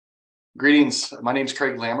Greetings. My name is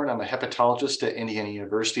Craig Lammert. I'm a hepatologist at Indiana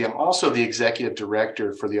University. I'm also the executive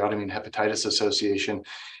director for the Autoimmune Hepatitis Association.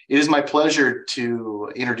 It is my pleasure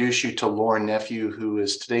to introduce you to Lauren Nephew, who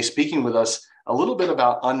is today speaking with us a little bit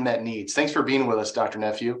about unmet needs. Thanks for being with us, Dr.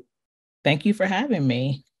 Nephew. Thank you for having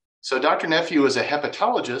me. So Dr. Nephew is a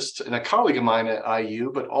hepatologist and a colleague of mine at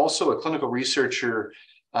IU, but also a clinical researcher.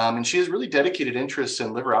 And she has really dedicated interests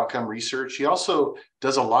in liver outcome research. She also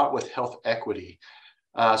does a lot with health equity.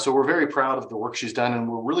 So we're very proud of the work she's done, and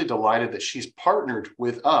we're really delighted that she's partnered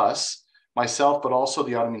with us, myself, but also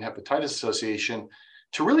the Autoimmune Hepatitis Association,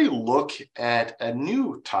 to really look at a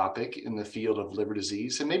new topic in the field of liver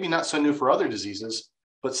disease, and maybe not so new for other diseases,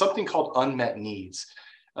 but something called unmet needs.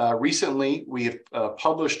 Recently, we have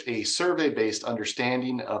published a survey-based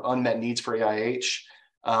understanding of unmet needs for AIH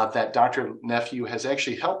that Dr. Nephew has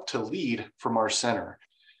actually helped to lead from our center.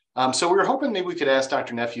 So we were hoping maybe we could ask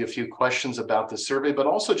Dr. Nephew a few questions about the survey, but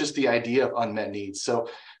also just the idea of unmet needs. So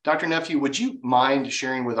Dr. Nephew, would you mind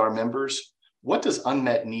sharing with our members, what does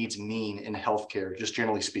unmet needs mean in healthcare, just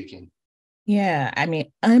generally speaking? Yeah,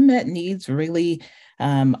 unmet needs really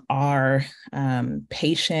are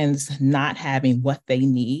patients not having what they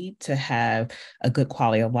need to have a good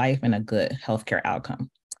quality of life and a good healthcare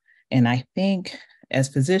outcome. And I think as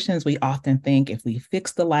physicians, we often think if we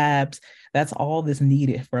fix the labs, that's all that's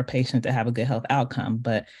needed for a patient to have a good health outcome.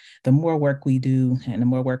 But the more work we do and the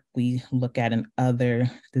more work we look at in other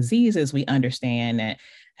diseases, we understand that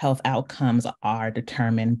health outcomes are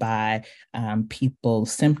determined by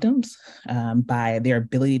people's symptoms, by their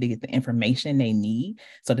ability to get the information they need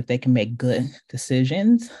so that they can make good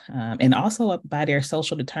decisions, and also by their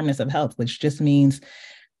social determinants of health, which just means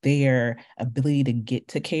their ability to get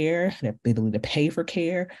to care, their ability to pay for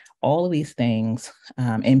care. All of these things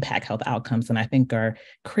impact health outcomes, and I think are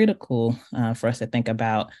critical for us to think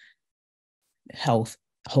about health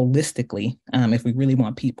holistically if we really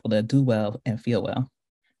want people to do well and feel well.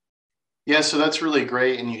 Yeah, so that's really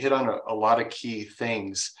great. And you hit on a lot of key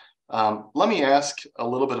things. Let me ask a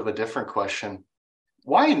little bit of a different question.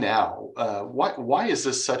 Why now? Why is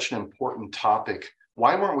this such an important topic?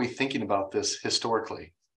 Why weren't we thinking about this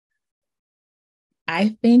historically?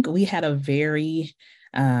 I think we had a very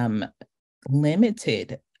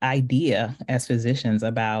limited idea as physicians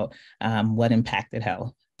about what impacted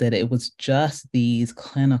health, that it was just these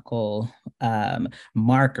clinical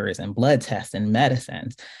markers and blood tests and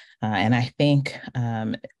medicines. And I think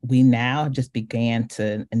we now just began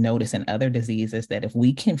to notice in other diseases that if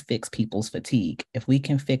we can fix people's fatigue, if we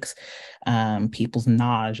can fix people's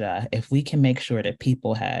nausea, if we can make sure that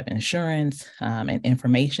people have insurance and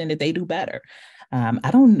information, that they do better.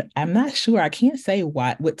 I'm not sure. I can't say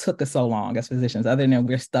what took us so long as physicians, other than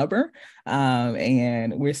we're stubborn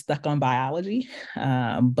and we're stuck on biology.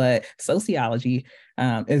 But sociology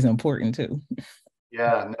is important too.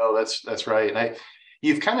 Yeah, no, that's right. And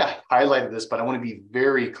you've kind of highlighted this, but I want to be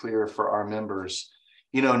very clear for our members.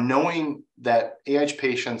 Knowing that AIH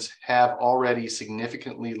patients have already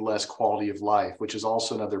significantly less quality of life, which is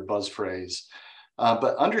also another buzz phrase,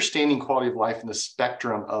 but understanding quality of life in the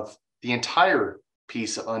spectrum of the entire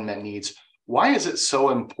piece of unmet needs. Why is it so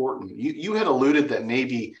important? You had alluded that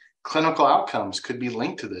maybe clinical outcomes could be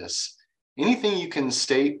linked to this. Anything you can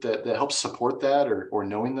state that helps support that or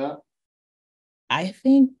knowing that? I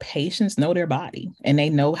think patients know their body and they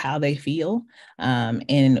know how they feel.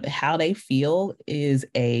 And how they feel is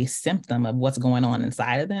a symptom of what's going on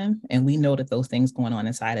inside of them. And we know that those things going on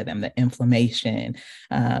inside of them, the inflammation,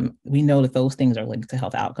 we know that those things are linked to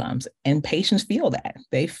health outcomes. And patients feel that.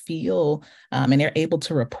 They feel and they're able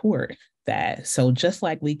to report that. So just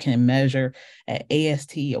like we can measure at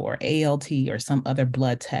AST or ALT or some other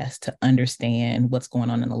blood test to understand what's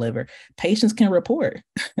going on in the liver, patients can report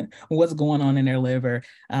what's going on in their liver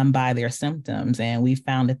by their symptoms. And we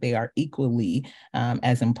found that they are equally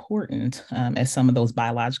as important as some of those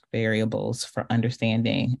biologic variables for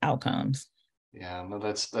understanding outcomes. Yeah, no,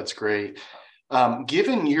 that's great.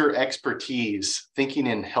 Given your expertise thinking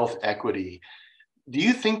in health equity, do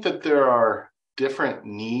you think that there are different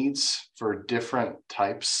needs for different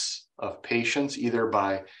types of patients, either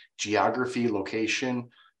by geography, location,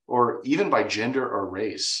 or even by gender or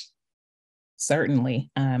race? Certainly.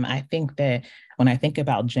 I think that when I think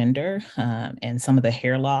about gender and some of the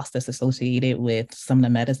hair loss that's associated with some of the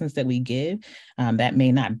medicines that we give, that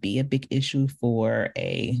may not be a big issue for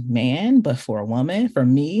a man, but for a woman, for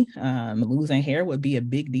me, losing hair would be a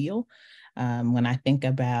big deal. When I think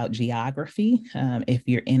about geography, if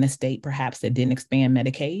you're in a state perhaps that didn't expand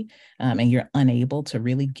Medicaid, and you're unable to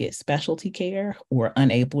really get specialty care or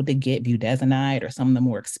unable to get budesonide or some of the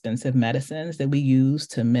more expensive medicines that we use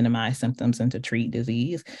to minimize symptoms and to treat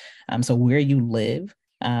disease. So where you live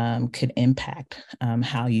could impact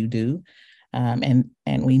how you do. And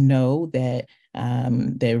we know that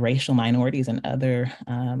the racial minorities and other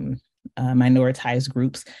minoritized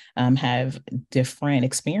groups have different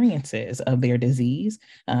experiences of their disease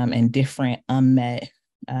and different unmet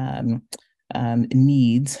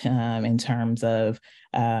needs in terms of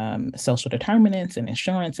social determinants and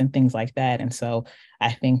insurance and things like that. And so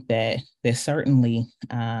I think that there's certainly,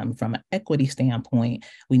 from an equity standpoint,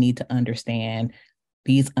 we need to understand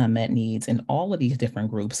these unmet needs in all of these different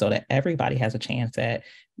groups so that everybody has a chance at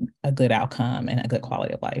a good outcome and a good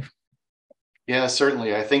quality of life. Yeah,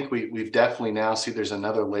 certainly. I think we've definitely now see there's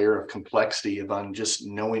another layer of complexity of just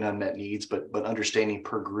knowing unmet needs, but understanding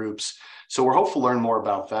per groups. So we're hopeful to learn more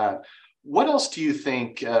about that. What else do you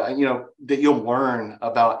think that you'll learn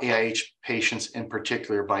about AIH patients in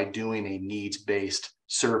particular by doing a needs-based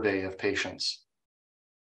survey of patients?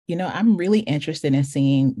 I'm really interested in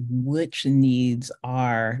seeing which needs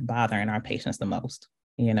are bothering our patients the most.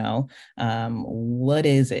 What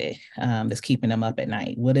is it that's keeping them up at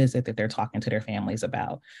night? What is it that they're talking to their families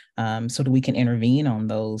about? So that we can intervene on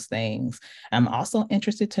those things. I'm also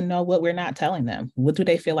interested to know what we're not telling them. What do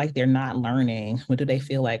they feel like they're not learning? What do they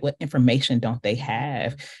feel like? What information don't they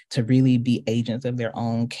have to really be agents of their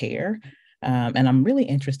own care? And I'm really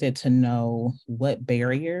interested to know what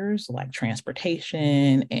barriers like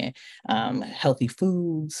transportation and healthy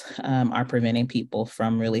foods are preventing people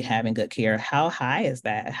from really having good care. How high is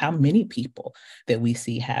that? How many people that we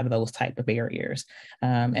see have those type of barriers?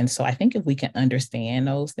 And so I think if we can understand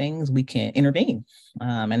those things, we can intervene.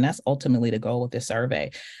 And that's ultimately the goal of this survey,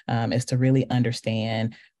 is to really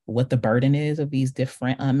understand what the burden is of these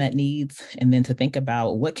different unmet needs, and then to think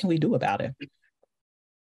about what can we do about it.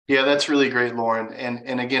 Yeah, that's really great, Lauren.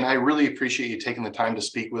 And again, I really appreciate you taking the time to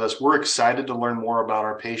speak with us. We're excited to learn more about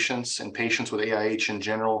our patients and patients with AIH in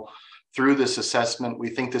general through this assessment. We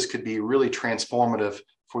think this could be really transformative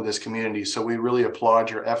for this community. So we really applaud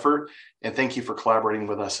your effort and thank you for collaborating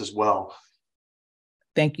with us as well.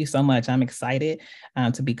 Thank you so much. I'm excited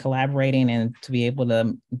to be collaborating and to be able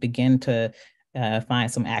to begin to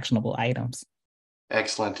find some actionable items.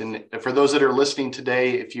 Excellent. And for those that are listening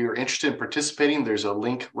today, if you're interested in participating, there's a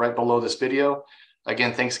link right below this video.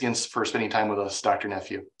 Again, thanks again for spending time with us, Dr.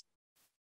 Nephew.